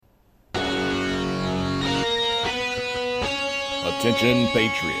Attention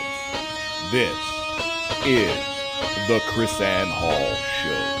Patriots, this is the Chris Ann Hall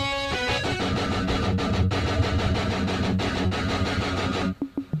Show.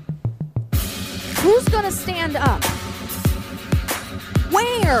 Who's going to stand up?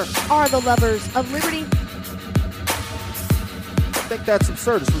 Where are the lovers of liberty? I think that's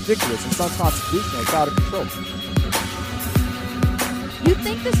absurd. It's ridiculous. It's unconstitutional. It's out of control. You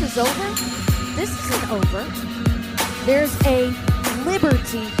think this is over? This isn't over. There's a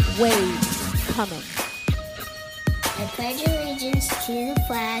liberty wave coming. I pledge allegiance to the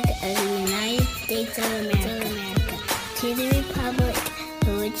flag of the United States of America, to the republic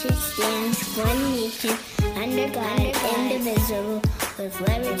for which it stands, one nation, under God, indivisible, with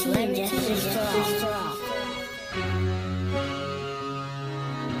liberty and justice for all.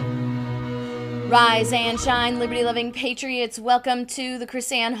 Rise and shine, liberty-loving patriots. Welcome to the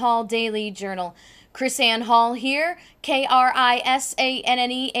Chris Ann Hall Daily Journal. Chris Ann Hall here,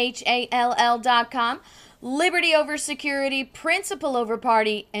 KRISANNEHALL.com. Liberty over security, principle over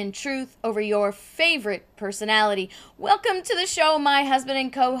party, and truth over your favorite personality. Welcome to the show, my husband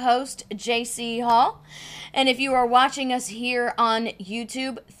and co-host, JC Hall. And if you are watching us here on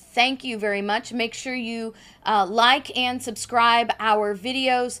YouTube, thank you very much. Make sure you like and subscribe our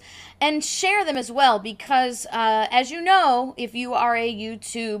videos and share them as well because, as you know, if you are a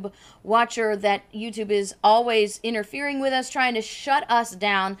YouTube watcher, that YouTube is always interfering with us, trying to shut us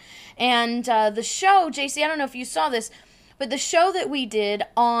down. And the show, JC, I don't know if you saw this, but the show that we did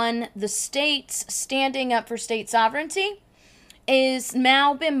on the states standing up for state sovereignty is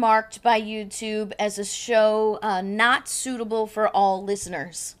now been marked by YouTube as a show not suitable for all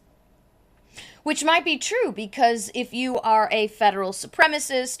listeners. Which might be true because if you are a federal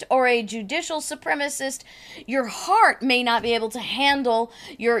supremacist or a judicial supremacist, your heart may not be able to handle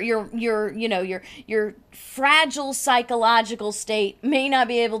your fragile psychological state may not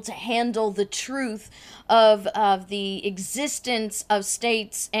be able to handle the truth of the existence of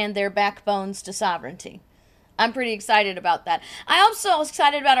states and their backbones to sovereignty. I'm pretty excited about that. I'm also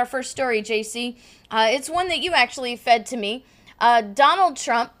excited about our first story, JC. It's one that you actually fed to me. Donald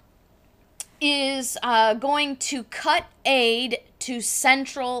Trump is going to cut aid to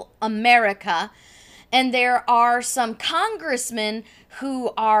Central America, and there are some congressmen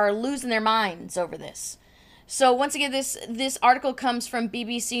who are losing their minds over this. So once again, this article comes from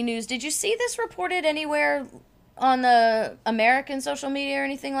BBC News. Did you see this reported anywhere on the American social media or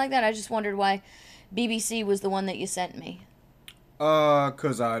anything like that? I just wondered why BBC was the one that you sent me.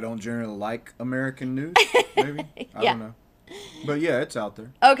 'Cause I don't generally like American news, maybe. I don't know. But yeah, it's out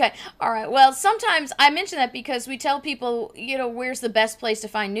there. Okay. All right. Well, sometimes I mention that because we tell people, where's the best place to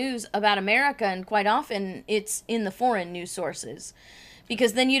find news about America, and quite often it's in the foreign news sources.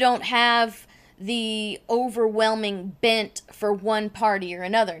 Because then you don't have the overwhelming bent for one party or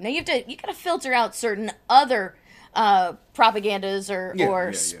another. Now you got to filter out certain other propagandas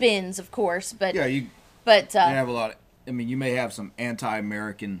or spins, of course, but you have a lot you may have some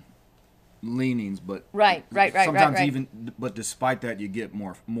anti-American leanings, but right. Sometimes but despite that, you get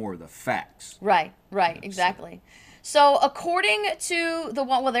more of the facts. Right, exactly. So according to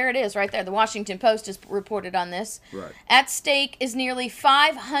there it is right there. The Washington Post has reported on this. Right. At stake is nearly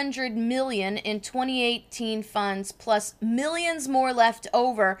 $500 million in 2018 funds, plus millions more left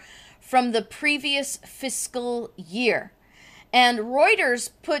over from the previous fiscal year. And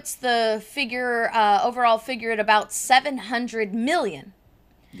Reuters puts the overall figure at about $700 million.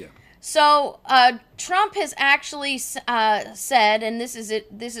 Yeah. So Trump has actually said, and this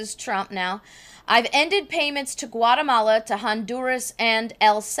is Trump now, I've ended payments to Guatemala, to Honduras, and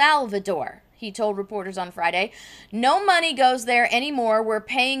El Salvador, he told reporters on Friday. No money goes there anymore. We're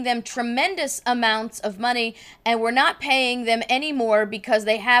paying them tremendous amounts of money, and we're not paying them anymore because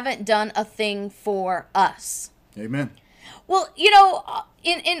they haven't done a thing for us. Amen. Well,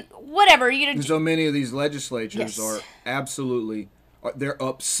 in whatever. So many of these legislatures are absolutely... They're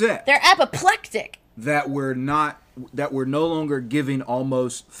upset. They're apoplectic. That we're no longer giving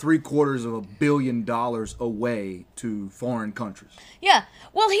almost $750 million away to foreign countries. Yeah.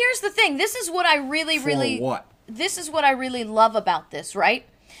 Well, here's the thing. This is what I really This is what I really love about this, right?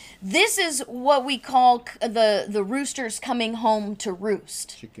 This is what we call the roosters coming home to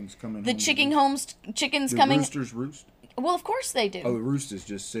roost. Chickens coming. Chickens coming. Roosters roost. Well, of course they do. Oh, the rooster's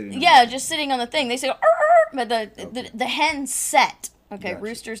just sitting. Just sitting on the thing. They say, but the hens set. Okay, Gotcha.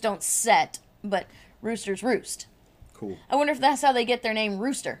 Roosters don't set, but roosters roost. Cool. I wonder if that's how they get their name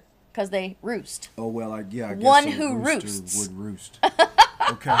Rooster, because they roost. Oh well, I guess one a who rooster roosts would roost.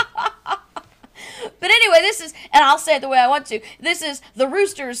 Okay. But anyway, this is, and I'll say it the way I want to, this is the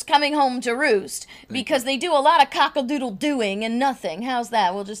roosters coming home to roost, because they do a lot of cockle-doodle doing and nothing. How's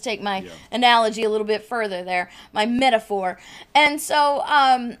that? We'll just take my analogy a little bit further there, my metaphor. And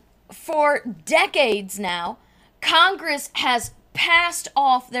so for decades now, Congress has passed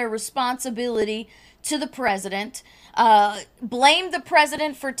off their responsibility to the president, blamed the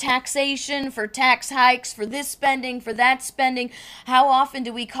president for taxation, for tax hikes, for this spending, for that spending. How often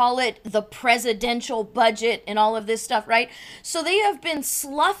do we call it the presidential budget and all of this stuff, right? So they have been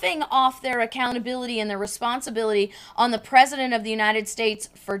sloughing off their accountability and their responsibility on the president of the United States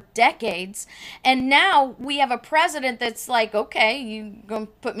for decades. And now we have a president that's like, okay, you're going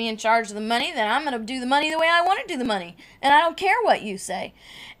to put me in charge of the money, then I'm going to do the money the way I want to do the money. And I don't care what you say.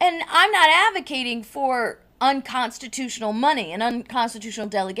 And I'm not advocating for unconstitutional money and unconstitutional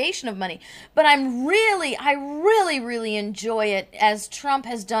delegation of money, but I really enjoy it, as Trump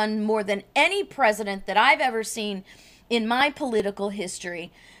has done more than any president that I've ever seen in my political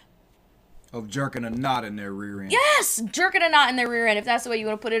history. Of jerking a knot in their rear end. Yes, jerking a knot in their rear end, if that's the way you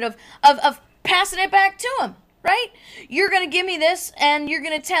want to put it, of passing it back to him. Right? You're going to give me this, and you're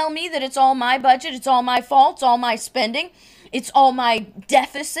going to tell me that it's all my budget, it's all my fault, it's all my spending. It's all my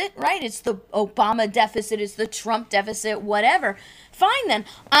deficit, right? It's the Obama deficit, it's the Trump deficit, whatever. Fine then.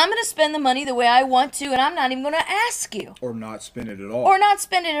 I'm going to spend the money the way I want to, and I'm not even going to ask you. Or not spend it at all. Or not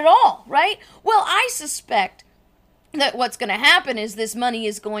spend it at all, right? Well, I suspect that what's going to happen is this money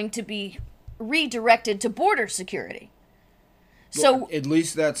is going to be redirected to border security. So at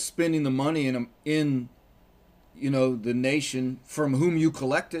least that's spending the money in the nation from whom you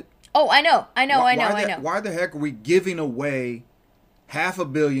collect it. Oh, I know. Why the heck are we giving away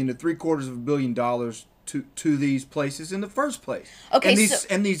 $500 million to $750 million to these places in the first place? Okay,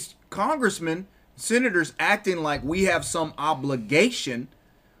 and these congressmen, senators acting like we have some obligation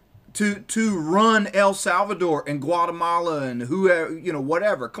to run El Salvador and Guatemala and whoever,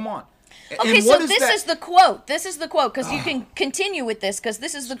 whatever. Come on. Okay, and so this is the quote. This is the quote, because you can continue with this, because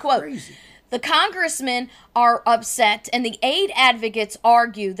this is the quote. Crazy. The congressmen are upset, and the aid advocates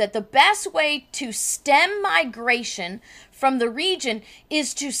argue that the best way to stem migration from the region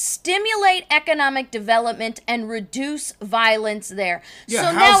is to stimulate economic development and reduce violence there. Yeah, so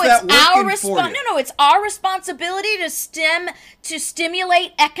how's now it's that our working for you? it's our responsibility to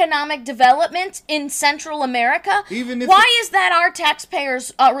stimulate economic development in Central America. Why is that our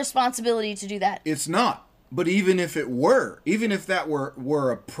taxpayers' responsibility to do that? It's not. But even if that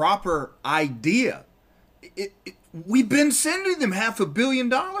were a proper idea, we've been sending them $500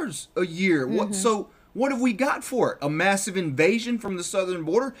 million a year. Mm-hmm. So what have we got for it? A massive invasion from the southern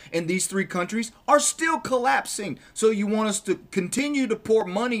border, and these three countries are still collapsing. So you want us to continue to pour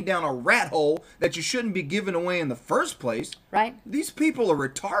money down a rat hole that you shouldn't be giving away in the first place? Right. These people are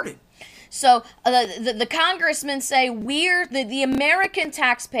retarded. So the congressmen say the American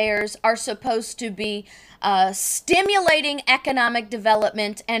taxpayers are supposed to be stimulating economic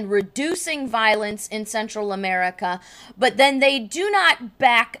development and reducing violence in Central America, but then they do not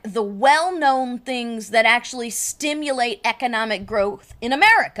back the well-known things that actually stimulate economic growth in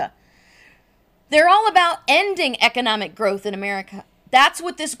America. They're all about ending economic growth in America. That's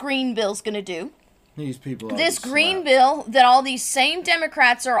what this green bill's going to do. These people are This green bill that all these same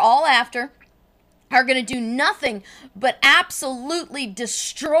Democrats are all after are going to do nothing but absolutely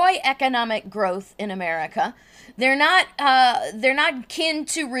destroy economic growth in America. They're not kin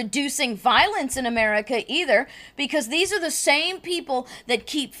to reducing violence in America either, because these are the same people that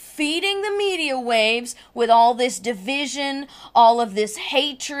keep feeding the media waves with all this division, all of this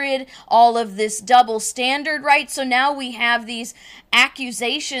hatred, all of this double standard, right? So now we have these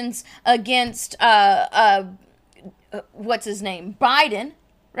accusations against what's his name? Biden,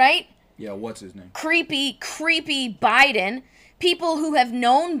 right? Yeah, what's his name? Creepy Biden. People who have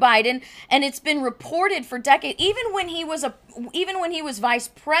known Biden, and it's been reported for decades. Even when he was vice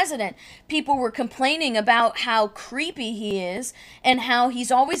president, people were complaining about how creepy he is and how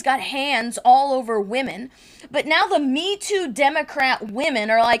he's always got hands all over women. But now the Me Too Democrat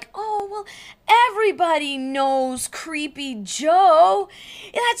women are like, oh, well, everybody knows Creepy Joe.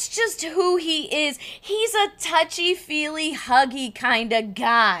 That's just who he is. He's a touchy-feely, huggy kind of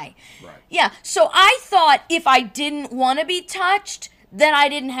guy. Right. Yeah, so I thought if I didn't want to be touched, then I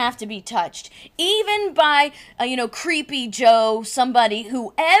didn't have to be touched. Even by, Creepy Joe, somebody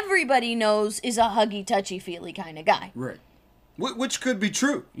who everybody knows is a huggy, touchy-feely kind of guy. Right. Which could be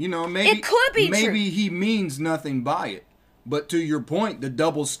true. Maybe it could be true. Maybe he means nothing by it. But to your point, the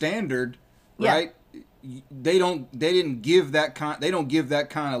double standard, right? They don't give that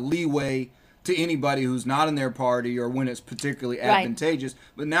kind of leeway to anybody who's not in their party or when it's particularly Right. advantageous.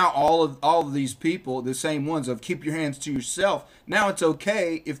 But now all of these people, the same ones of keep your hands to yourself. Now it's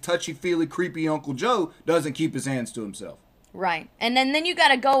okay if touchy-feely, creepy Uncle Joe doesn't keep his hands to himself. Right. And then you got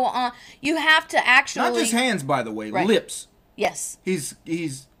to go on. You have to actually. Not just hands, by the way, Right. lips. Yes.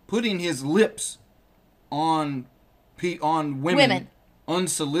 He's putting his lips on women, Women.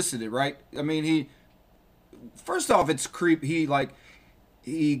 unsolicited, right? I mean, first off, it's creep.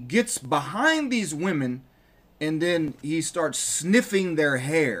 He gets behind these women, and then he starts sniffing their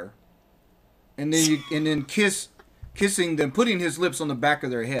hair, and then kissing them, putting his lips on the back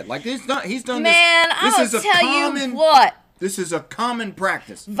of their head. Like he's done Man, this. I'm This going is to a tell common. you what. This is a common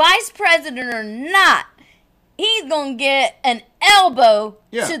practice. Vice president or not, he's going to get an elbow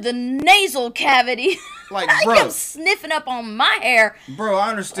Yeah. to the nasal cavity. Like, I bro. am sniffing up on my hair. Bro, I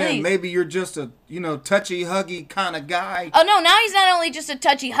understand. Please. Maybe you're just a touchy huggy kind of guy. Oh, no, now he's not only just a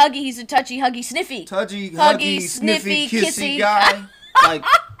touchy huggy, he's a touchy huggy sniffy. Touchy, Huggy, huggy, sniffy, sniffy, kissy kissy. guy. Like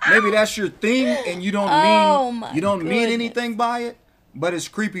maybe that's your thing, and you don't Oh, my mean goodness. anything by it. But it's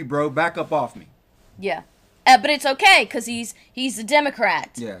creepy, bro. Back up off me. Yeah. But it's okay, because he's a Democrat.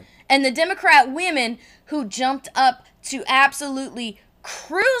 Yeah. And the Democrat women who jumped up to absolutely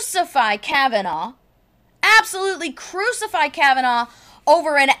crucify Kavanaugh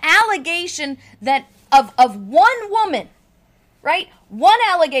over an allegation that of one woman, right? One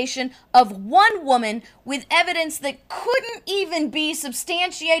allegation of one woman with evidence that couldn't even be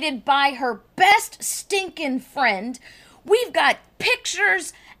substantiated by her best stinking friend. We've got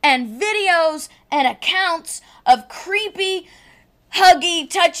pictures and videos and accounts of creepy, huggy,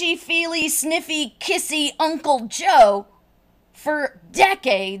 touchy-feely, sniffy, kissy Uncle Joe for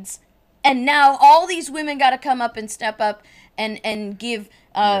decades, and now all these women got to come up and step up and give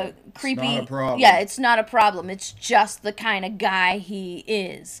creepy. not a problem. Yeah, it's not a problem. It's just the kind of guy he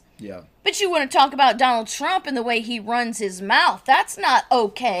is. Yeah. But you want to talk about Donald Trump and the way he runs his mouth. That's not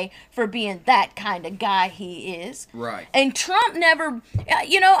okay for being that kind of guy he is. Right. And Trump never,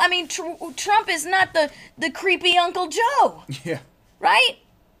 Trump is not the creepy Uncle Joe, Yeah. right?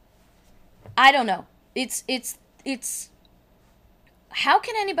 I don't know. It's how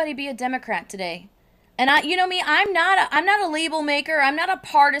can anybody be a Democrat today? And I'm not a label maker. I'm not a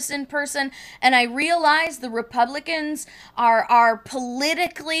partisan person, and I realize the Republicans are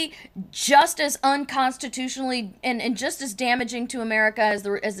politically just as unconstitutionally and just as damaging to America as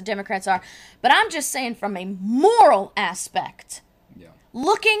the Democrats are. But I'm just saying, from a moral aspect, Yeah.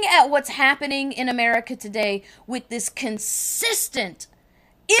 looking at what's happening in America today with this consistent,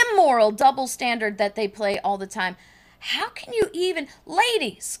 immoral double standard that they play all the time, how can you even,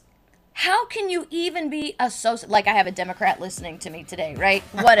 ladies, how can you even be associated? Like, I have a Democrat listening to me today, right?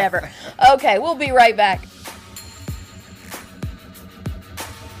 Whatever. Okay, we'll be right back.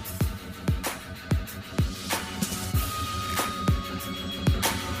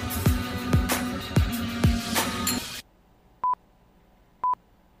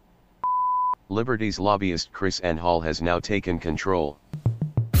 Liberty's lobbyist KrisAnne Hall has now taken control.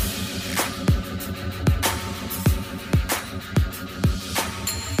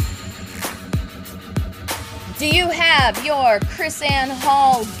 Do you have your KrisAnne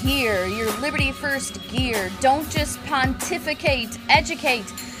Hall gear, your Liberty First gear? Don't just pontificate,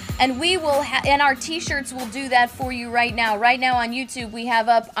 educate. And we will, and our t-shirts will do that for you right now. Right now on YouTube, we have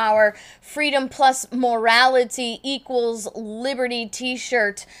up our Freedom Plus Morality Equals Liberty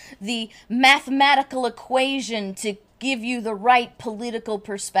t-shirt, the mathematical equation to give you the right political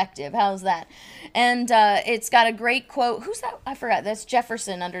perspective. How's that? And it's got a great quote. Who's that? I forgot. That's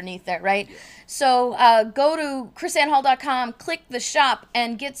Jefferson underneath there, right? Yeah. So go to KrisAnneHall.com, click the shop,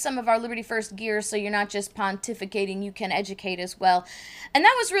 and get some of our Liberty First gear so you're not just pontificating, you can educate as well. And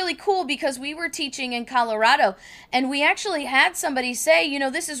that was really cool because we were teaching in Colorado, and we actually had somebody say, you know,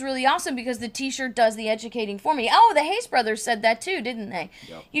 this is really awesome because the t-shirt does the educating for me. Oh, the Hayes brothers said that too, didn't they?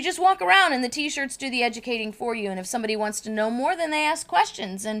 Yep. You just walk around and the t-shirts do the educating for you, and if somebody wants to know more, then they ask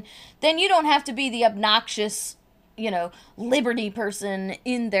questions, and then you don't have to be the obnoxious, you know, liberty person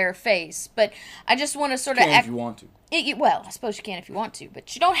in their face. But I just want to sort of if you want to. Well, I suppose you can if you want to,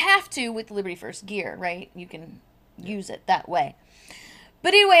 but you don't have to with Liberty First gear, right? You can use it that way.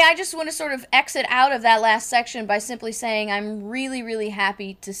 But anyway, I just want to sort of exit out of that last section by simply saying I'm really, really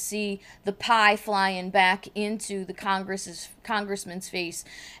happy to see the pie flying back into the congressman's face.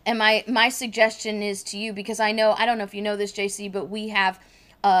 And my suggestion is to you, because I don't know if you know this, JC, but we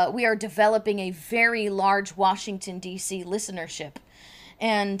are developing a very large Washington, D.C. listenership.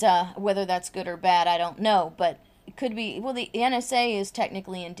 And whether that's good or bad, I don't know. But it could be, well, the NSA is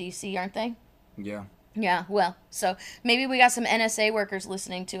technically in D.C., aren't they? Yeah. Yeah, well, so maybe we got some NSA workers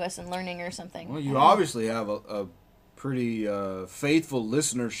listening to us and learning or something. Well, you obviously have a pretty faithful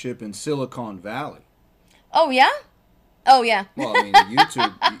listenership in Silicon Valley. Oh, yeah? Oh, yeah. Well, I mean,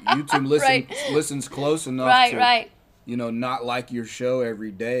 YouTube Right. listens close enough Right, to, right. not like your show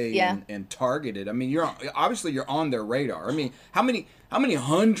every day Yeah. and target it. I mean, you're on their radar. I mean, how many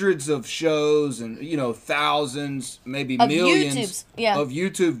hundreds of shows and thousands, maybe Of millions YouTubes, yeah. of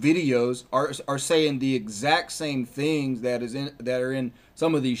YouTube videos are saying the exact same things that are in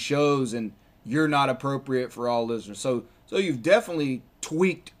some of these shows, and you're not appropriate for all listeners. So you've definitely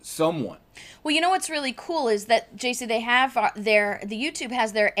tweaked someone. Well, you know what's really cool is that, JC, they have the YouTube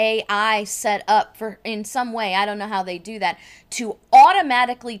has their AI set up for, in some way, I don't know how they do that, to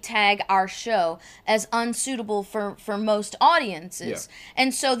automatically tag our show as unsuitable for most audiences. Yeah.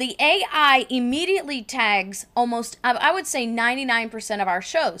 And so the AI immediately tags almost, I would say 99% of our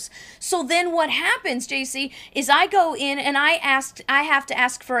shows. So then what happens, JC, is I go in and I have to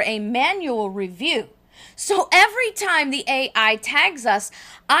ask for a manual review. So every time the AI tags us,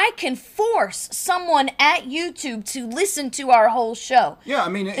 I can force someone at YouTube to listen to our whole show. Yeah, I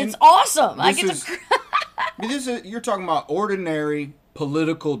mean, It's awesome. I get this is you're talking about ordinary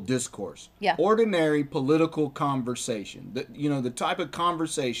political discourse. Yeah. Ordinary political conversation. The type of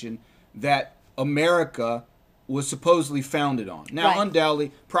conversation that America was supposedly founded on. Now, Right.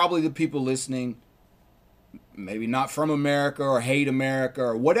 undoubtedly, probably the people listening, maybe not from America or hate America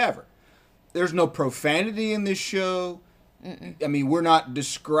or whatever. There's no profanity in this show. I mean, we're not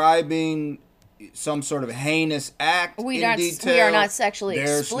describing some sort of heinous act in detail. We are not sexually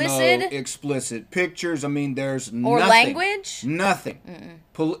explicit. There's no explicit pictures. I mean, there's Or nothing. language? Nothing.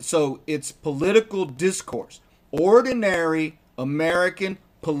 So it's political discourse. Ordinary American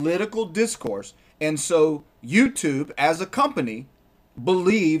political discourse. And so YouTube, as a company,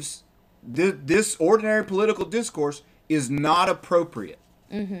 believes this ordinary political discourse is not appropriate.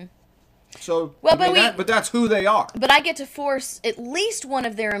 Mm-hmm. So, Well, but that's who they are. But I get to force at least one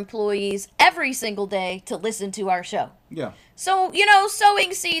of their employees every single day to listen to our show. Yeah. So,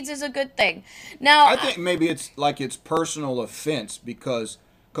 sowing seeds is a good thing. Now, I think maybe it's personal offense because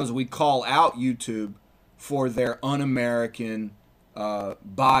we call out YouTube for their un-American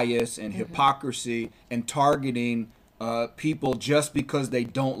bias and hypocrisy and targeting people just because they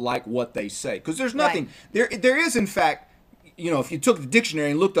don't like what they say. Because there's nothing there is in fact. If you took the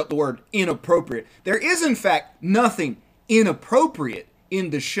dictionary and looked up the word inappropriate, there is in fact nothing inappropriate in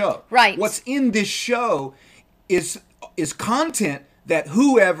the show. Right. What's in this show is content that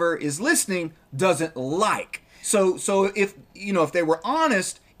whoever is listening doesn't like. So if they were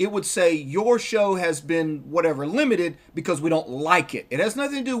honest, it would say your show has been whatever limited because we don't like it. It has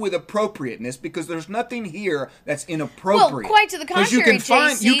nothing to do with appropriateness because there's nothing here that's inappropriate. well, quite to the 'Cause contrary,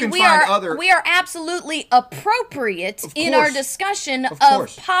 JC, we are absolutely appropriate in our discussion of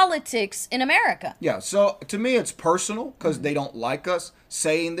course. politics in America. Yeah, so to me it's personal because they don't like us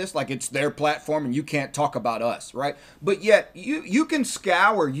saying this, like it's their platform and you can't talk about us, right? But yet you can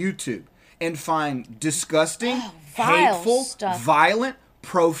scour YouTube and find disgusting, vile hateful, stuff. violent,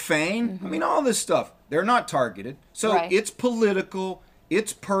 profane. I mean, all this stuff. They're not targeted. So Right. it's political,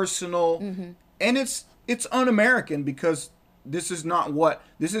 it's personal, and it's un-American because this is not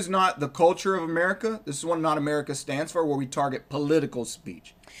the culture of America. This is what not America stands for, where we target political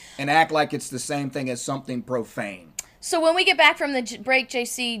speech and act like it's the same thing as something profane. So when we get back from the break,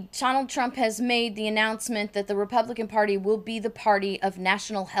 JC, Donald Trump has made the announcement that the Republican Party will be the party of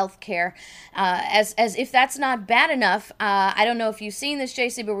national health care. As if that's not bad enough, I don't know if you've seen this,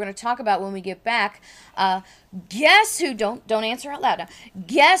 JC, but we're going to talk about when we get back. Guess who, don't answer out loud now.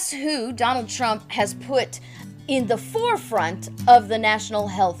 Guess who Donald Trump has put in the forefront of the national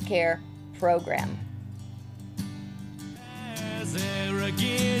health care program?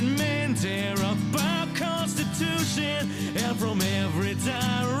 Arrogant men tear up our Constitution, and from every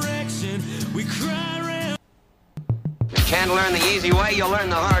direction we cry around. You can't learn the easy way, you'll learn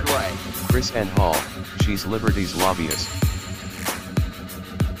the hard way. Chris Ann Hall, she's Liberty's lobbyist.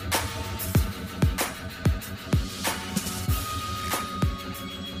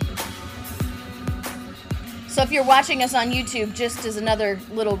 So if you're watching us on YouTube, just as another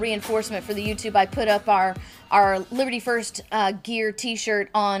little reinforcement for the YouTube, I put up our Liberty First gear t-shirt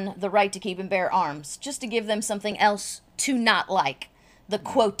on the right to keep and bear arms, just to give them something else to not like. The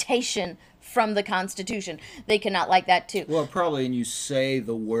quotation from the Constitution. They cannot like that too. Well, probably, and you say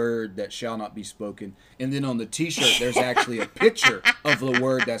the word that shall not be spoken, and then on the t-shirt there's actually a picture of the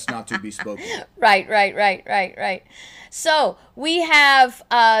word that's not to be spoken. Right. So we have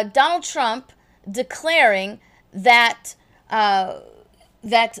Donald Trump declaring that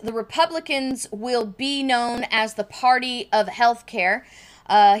that the Republicans will be known as the party of healthcare.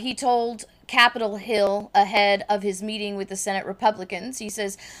 He told Capitol Hill ahead of his meeting with the Senate Republicans. He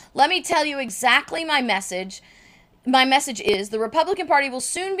says, "Let me tell you exactly my message. My message is the Republican Party will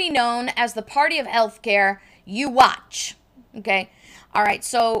soon be known as the party of healthcare. You watch." Okay. All right.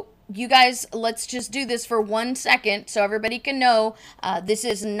 So you guys, let's just do this for 1 second so everybody can know this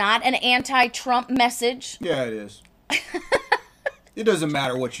is not an anti-Trump message. Yeah, it is. It doesn't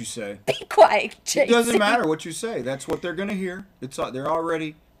matter what you say. Be quiet, Jason. It doesn't matter what you say. That's what they're gonna hear. They're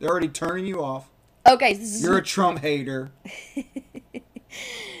already turning you off. Okay. You're a Trump hater.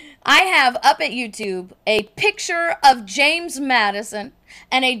 I have up at YouTube a picture of James Madison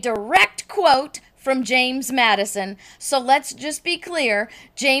and a direct quote from James Madison. So let's just be clear.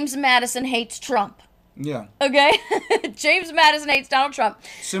 James Madison hates Trump. Yeah. Okay? James Madison hates Donald Trump.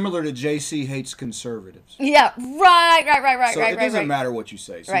 Similar to JC hates conservatives. Yeah, right. So it doesn't matter what you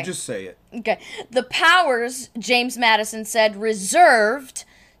say. So just say it. Okay. The powers, James Madison said, reserved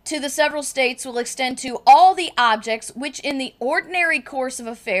to the several states will extend to all the objects which in the ordinary course of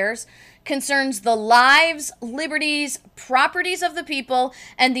affairs concerns the lives, liberties, properties of the people,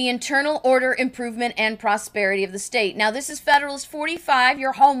 and the internal order, improvement, and prosperity of the state. Now, this is Federalist 45,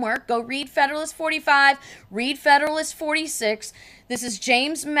 your homework. Go read Federalist 45, read Federalist 46. This is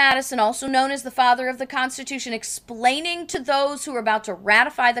James Madison, also known as the father of the Constitution, explaining to those who are about to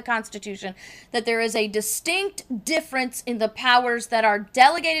ratify the Constitution that there is a distinct difference in the powers that are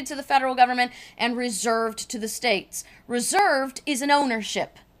delegated to the federal government and reserved to the states. Reserved is an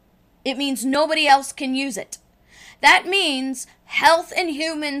ownership. It means nobody else can use it. That means Health and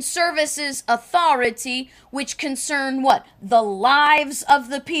Human Services Authority, which concern what? The lives of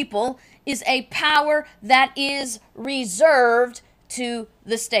the people, is a power that is reserved to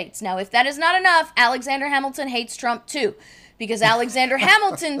the states. Now, if that is not enough, Alexander Hamilton hates Trump too, because Alexander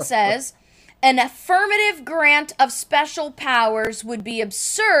Hamilton says an affirmative grant of special powers would be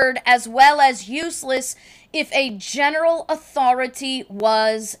absurd as well as useless if a general authority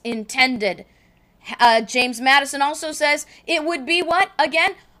was intended. James Madison also says it would be what?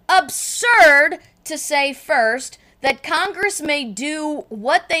 Again, absurd to say first that Congress may do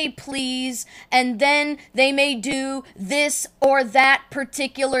what they please and then they may do this or that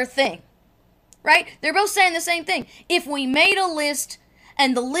particular thing. Right? They're both saying the same thing. If we made a list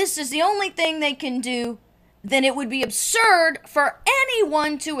and the list is the only thing they can do, then it would be absurd for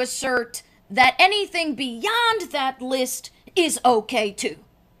anyone to assert that anything beyond that list is okay too.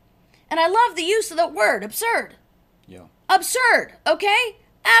 And I love the use of the word absurd. Yeah. Absurd, okay?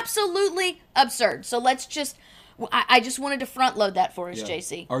 Absolutely absurd. So let's just, I just wanted to front load that for us,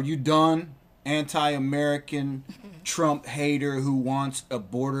 JC. Are you done? Anti-American Trump hater who wants a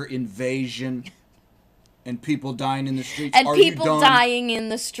border invasion and people dying in the streets. And Are people you done? dying in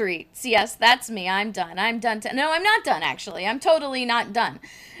the streets. Yes, that's me. I'm done. I'm done. No, I'm not done, actually. I'm totally not done.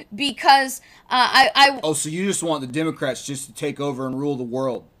 Because Oh, so you just want the Democrats just to take over and rule the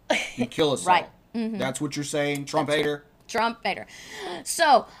world and kill us right. all. Mm-hmm. That's what you're saying, Trump hater? Trump hater.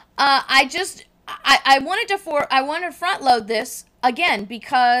 So, I wanted to front load this again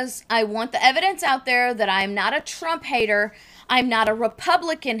because I want the evidence out there that I'm not a Trump hater. I'm not a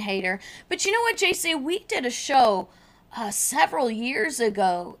Republican hater. But you know what, JC? We did a show several years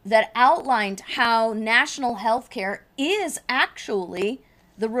ago that outlined how national health care is actually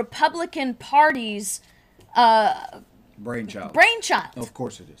the Republican Party's brainchild. Of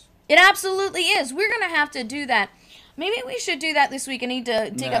course it is. It absolutely is. We're going to have to do that. Maybe we should do that this week. I need to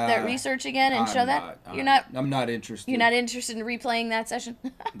dig up that research again and show that. I'm not interested. You're not interested in replaying that session?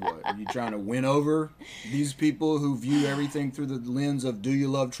 What, are you trying to win over these people who view everything through the lens of do you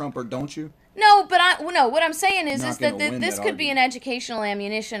love Trump or don't you? No, but what I'm saying is that this could be an argument. educational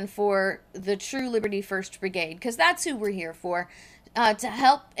ammunition for the True Liberty First Brigade, because that's who we're here for. To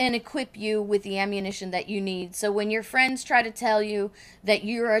help and equip you with the ammunition that you need. So when your friends try to tell you that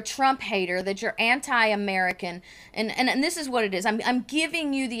you're a Trump hater, that you're anti-American, and this is what it is. I'm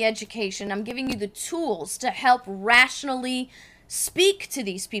giving you the education. I'm giving you the tools to help rationally speak to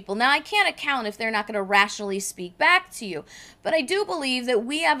these people. Now, I can't account if they're not going to rationally speak back to you, but I do believe that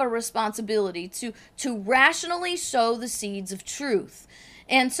we have a responsibility to rationally sow the seeds of truth.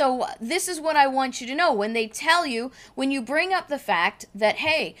 And so this is what I want you to know. When they tell you, when you bring up the fact that,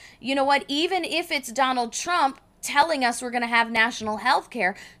 hey, you know what, even if it's Donald Trump telling us we're going to have national health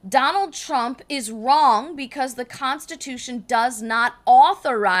care, Donald Trump is wrong because the Constitution does not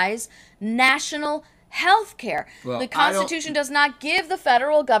authorize national health care. Well, the Constitution does not give the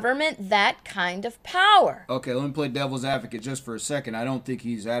federal government that kind of power. Okay, let me play devil's advocate just for a second. I don't think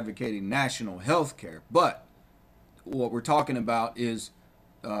he's advocating national health care, but what we're talking about is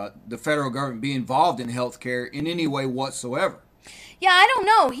the federal government be involved in healthcare in any way whatsoever. Yeah, I don't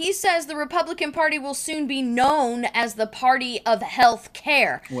know. He says the Republican Party will soon be known as the party of health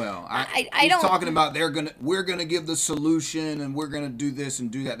care. Well, I he's don't. talking about we're gonna give the solution and we're gonna do this and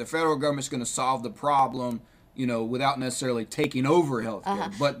do that. The federal government's gonna solve the problem, without necessarily taking over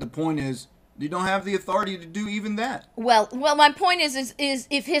healthcare. But the point is, you don't have the authority to do even that. Well, my point is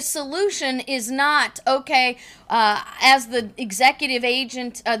if his solution is not okay, as the executive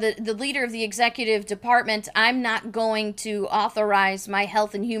agent, the leader of the executive department, I'm not going to authorize my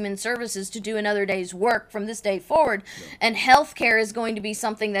Health and Human Services to do another day's work from this day forward, and healthcare is going to be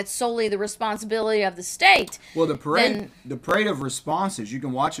something that's solely the responsibility of the state. Well, the parade of responses, you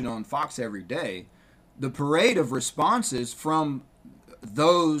can watch it on Fox every day. The parade of responses from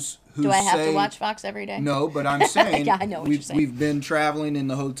those who do I have to watch Fox every day? No, but I'm saying yeah, I know what you're saying. We've been traveling in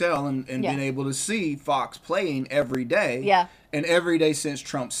the hotel and been able to see Fox playing every day. Yeah. And every day since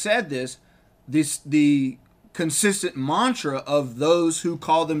Trump said this, the consistent mantra of those who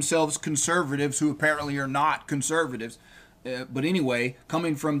call themselves conservatives, who apparently are not conservatives, but anyway,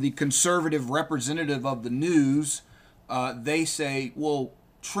 coming from the conservative representative of the news, they say, well,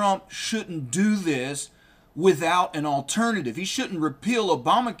 Trump shouldn't do this without an alternative. He shouldn't repeal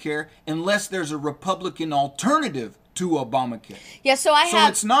Obamacare unless there's a Republican alternative to Obamacare. Yeah, so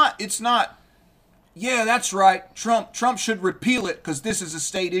it's not, yeah, that's right, Trump should repeal it because this is a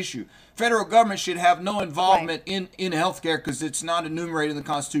state issue. Federal government should have no involvement in healthcare because it's not enumerated in the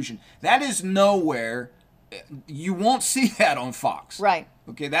Constitution. That is nowhere. You won't see that on Fox. Right.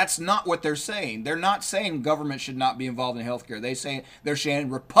 Okay, that's not what they're saying. They're not saying government should not be involved in healthcare. They're saying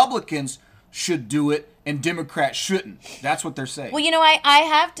Republicans should do it and Democrats shouldn't. That's what they're saying. Well, I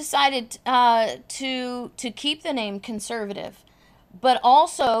have decided to keep the name conservative, but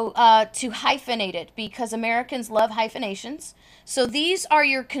also to hyphenate it because Americans love hyphenations. So these are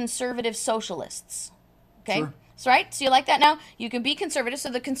your conservative socialists. Okay? Sure. That's right. So you like that now? You can be conservative. So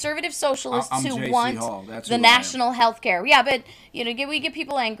the conservative socialists I'm who J.C. want Hall. That's the who I am. national health care. Yeah, but we get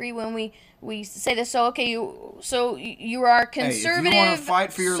people angry when we say this. So okay, you are conservative. Hey, if you want to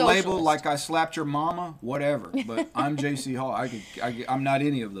fight for your socialist. label like I slapped your mama, whatever. But I'm J.C. Hall. I'm not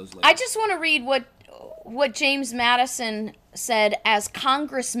any of those labels. I just want to read what James Madison said as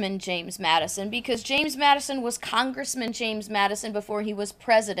Congressman James Madison, because James Madison was Congressman James Madison before he was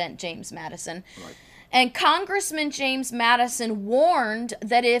President James Madison. Right. And Congressman James Madison warned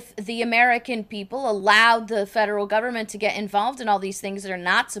that if the American people allowed the federal government to get involved in all these things that are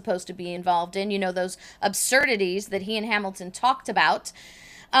not supposed to be involved in, those absurdities that he and Hamilton talked about,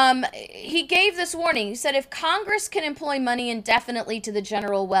 he gave this warning. He said, if Congress can employ money indefinitely to the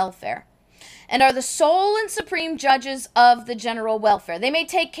general welfare and are the sole and supreme judges of the general welfare, they may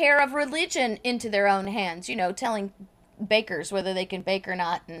take care of religion into their own hands, telling bakers whether they can bake or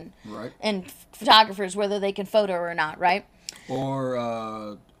not, and photographers whether they can photo or not, right? Or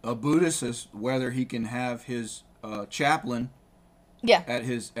a Buddhist is whether he can have his chaplain at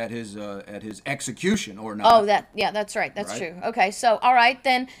his execution or not. Oh, that's right. That's true. Okay, so all right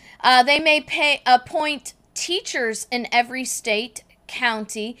then, they may appoint teachers in every state,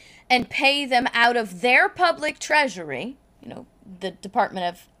 county, and pay them out of their public treasury. The Department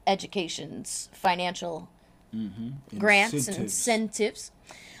of Education's financial grants and incentives.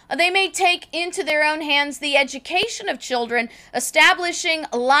 They may take into their own hands the education of children, establishing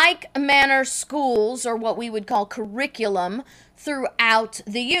like-manner schools, or what we would call curriculum, throughout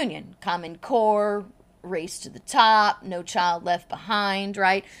the Union. Common Core, Race to the Top, No Child Left Behind,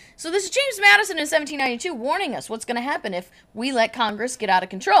 right? So this is James Madison in 1792 warning us what's going to happen if we let Congress get out of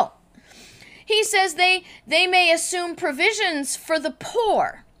control. He says they may assume provisions for the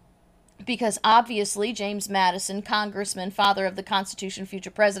poor, because obviously James Madison, congressman, father of the Constitution, future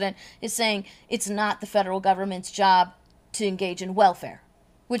president, is saying it's not the federal government's job to engage in welfare,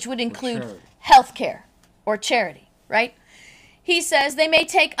 which would include health care or charity, right? He says they may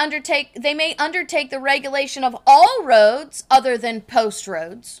undertake the regulation of all roads other than post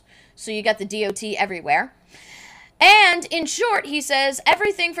roads. So you got the DOT everywhere. And in short, he says,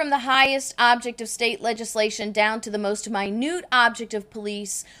 everything from the highest object of state legislation down to the most minute object of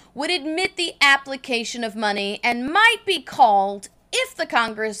police would admit the application of money and might be called, if the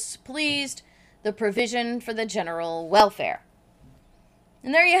Congress pleased, the provision for the general welfare.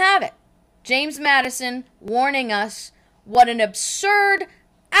 And there you have it. James Madison warning us what an absurd,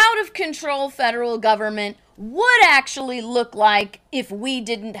 out-of-control federal government would actually look like if we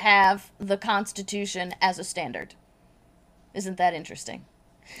didn't have the Constitution as a standard. Isn't that interesting?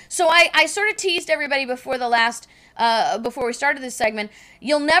 So I sort of teased everybody before before we started this segment.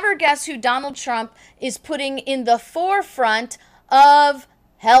 You'll never guess who Donald Trump is putting in the forefront of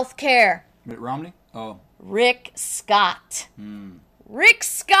health care. Mitt Romney? Oh. Rick Scott. Rick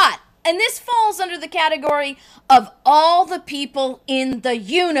Scott. And this falls under the category of all the people in the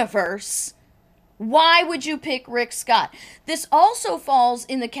universe. Why would you pick Rick Scott? This also falls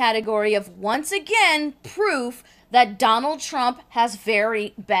in the category of, once again, proof that Donald Trump has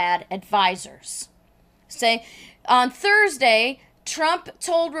very bad advisors. Say, on Thursday, Trump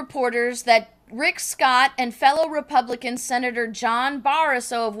told reporters that Rick Scott and fellow Republican Senator John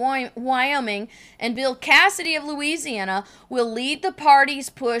Barrasso of Wyoming and Bill Cassidy of Louisiana will lead the party's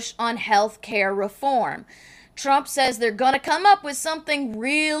push on health care reform. Trump says they're going to come up with something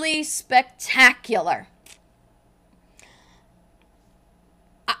really spectacular.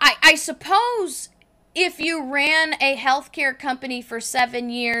 I suppose if you ran a healthcare company for 7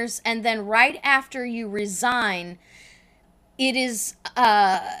 years and then right after you resign, it is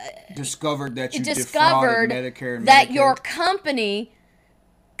discovered that you defrauded Medicare and that Medicaid. Your company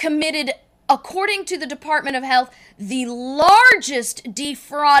committed, according to the Department of Health, the largest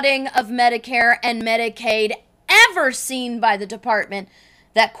defrauding of Medicare and Medicaid ever seen by the department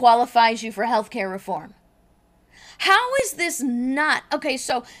that qualifies you for healthcare reform. How is this not,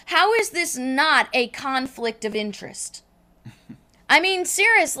 how is this not a conflict of interest? I mean,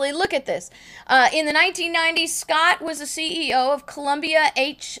 seriously, look at this. In the 1990s, Scott was the CEO of Columbia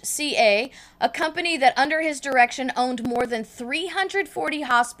HCA, a company that under his direction owned more than 340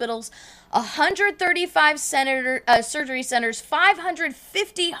 hospitals, 135 surgery centers,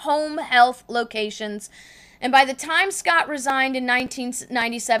 550 home health locations. And by the time Scott resigned in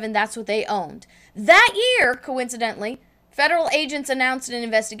 1997, that's what they owned. That year, coincidentally, federal agents announced an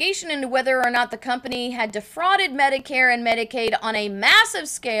investigation into whether or not the company had defrauded Medicare and Medicaid on a massive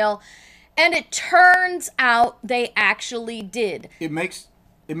scale, and it turns out they actually did. It makes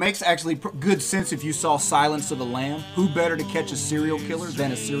actually good sense if you saw Silence of the Lamb. Who better to catch a serial killer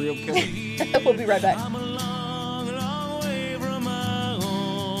than a serial killer? We'll be right back. I'm a long, long way from my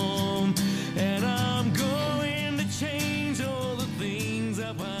home, and I'm going to change all the things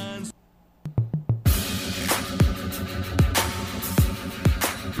I find.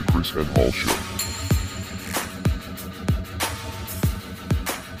 The Chris and Hall Show.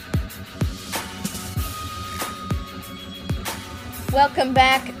 Welcome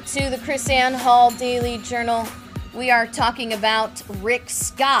back to the Chris Ann Hall Daily Journal. We are talking about Rick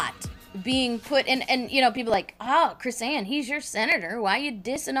Scott being put in, and you know, people are like, oh, Chris Ann, he's your senator. Why are you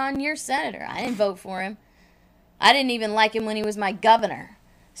dissing on your senator? I didn't vote for him. I didn't even like him when he was my governor.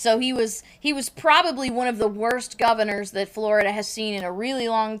 So he was probably one of the worst governors that Florida has seen in a really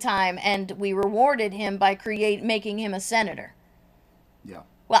long time, and we rewarded him by making him a senator. Yeah.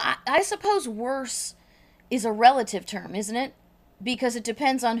 Well, I suppose worse is a relative term, isn't it? Because it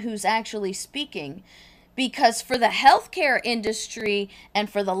depends on who's actually speaking. Because for the healthcare industry and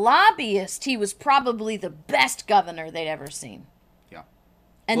for the lobbyists, he was probably the best governor they'd ever seen. Yeah.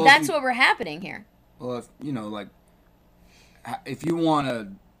 And Well, that's what we're happening here. Well, if you want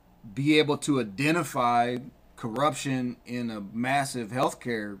to be able to identify corruption in a massive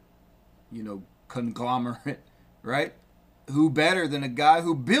healthcare, conglomerate, right? Who better than a guy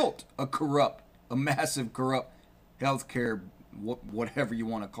who built a massive corrupt healthcare, whatever you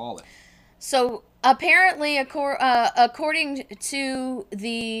want to call it. So apparently, according to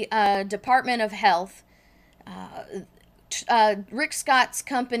the Department of Health, Rick Scott's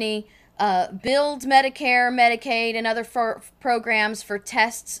company billed Medicare, Medicaid, and other programs for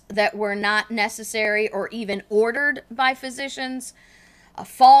tests that were not necessary or even ordered by physicians,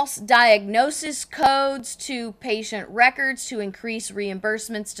 false diagnosis codes to patient records to increase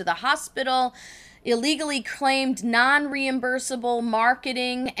reimbursements to the hospital, illegally claimed non-reimbursable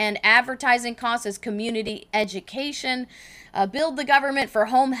marketing and advertising costs as community education, billed the government for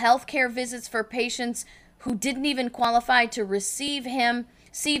home health care visits for patients who didn't even qualify to receive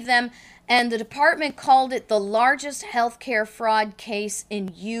them, and the department called it the largest healthcare fraud case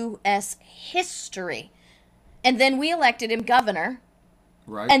in U.S. history. And then we elected him governor.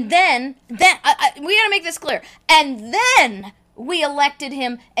 Right. And then we got to make this clear. And then we elected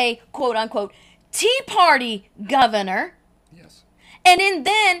him a quote-unquote Tea Party governor. Yes. And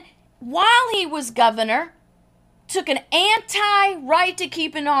then, while he was governor, took an anti-right to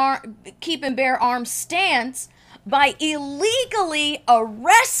keep and bear arms stance by illegally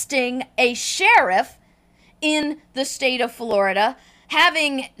arresting a sheriff in the state of Florida,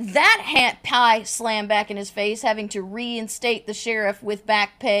 having that pie slammed back in his face, having to reinstate the sheriff with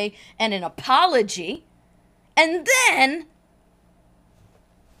back pay and an apology. And then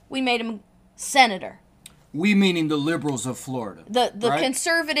we made him senator. We meaning the liberals of Florida. The right?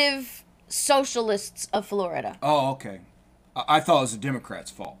 conservative socialists of Florida. Oh, okay. I thought it was the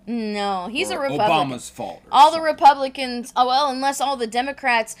Democrats' fault. No, he's Or a Republican. Obama's fault. All the Republicans, unless all the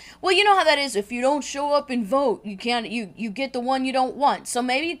Democrats, well, you know how that is. If you don't show up and vote, you can't, you get the one you don't want. So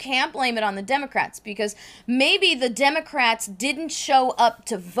maybe you can't blame it on the Democrats, because maybe the Democrats didn't show up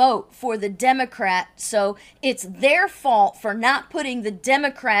to vote for the Democrat, so it's their fault for not putting the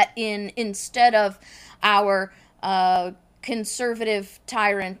Democrat in instead of our conservative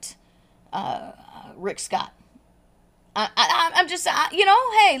tyrant, Rick Scott. I'm just,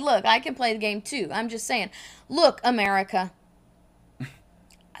 hey, look, I can play the game too. I'm just saying, look, America.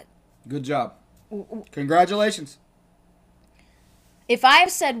 Good job. Congratulations. If I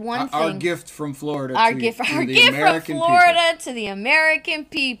have said one thing, our gift from Florida, our to gift the from American Florida people. to the American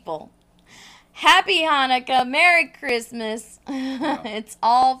people. Happy Hanukkah, Merry Christmas. Wow. It's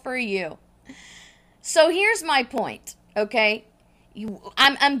all for you. So here's my point, okay?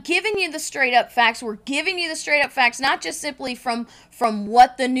 I'm giving you the straight up facts. We're giving you the straight up facts, not just simply from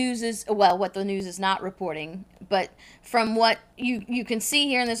what the news is, what the news is not reporting, but from what you can see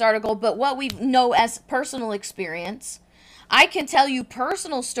here in this article, but what we know as personal experience. I can tell you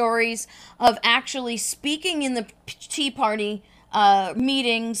personal stories of actually speaking in the Tea Party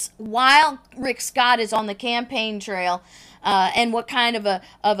meetings while Rick Scott is on the campaign trail, and what kind of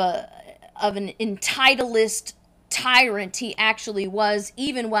an entitlist tyrant he actually was,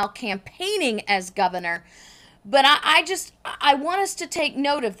 even while campaigning as governor. But I want us to take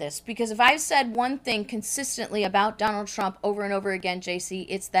note of this, because if I've said one thing consistently about Donald Trump over and over again, JC,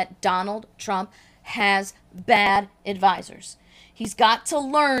 it's that Donald Trump has bad advisors. He's got to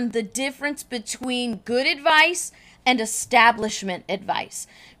learn the difference between good advice and establishment advice,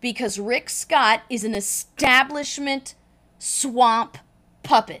 because Rick Scott is an establishment swamp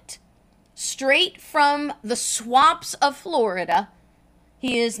puppet. Straight from the swamps of Florida,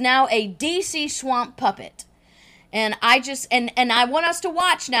 he is now a DC swamp puppet. And I want us to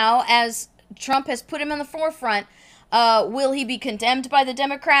watch now, as Trump has put him in the forefront. Will he be condemned by the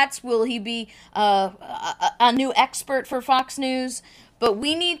Democrats? Will he be a new expert for Fox News? But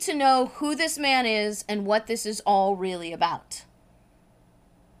we need to know who this man is and what this is all really about.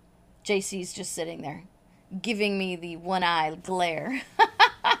 JC's just sitting there, giving me the one-eye glare.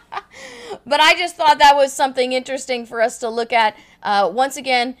 But I just thought that was something interesting for us to look at. Once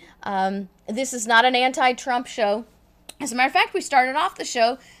again, this is not an anti-Trump show. As a matter of fact, we started off the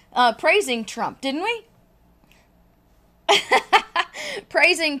show praising Trump, didn't we?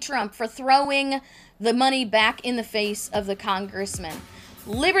 Praising Trump for throwing the money back in the face of the congressman.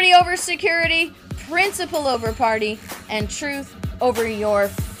 Liberty over security, principle over party, and truth over your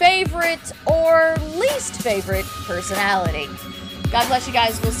favorite or least favorite personality. God bless you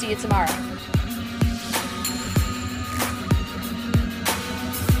guys. We'll see you tomorrow.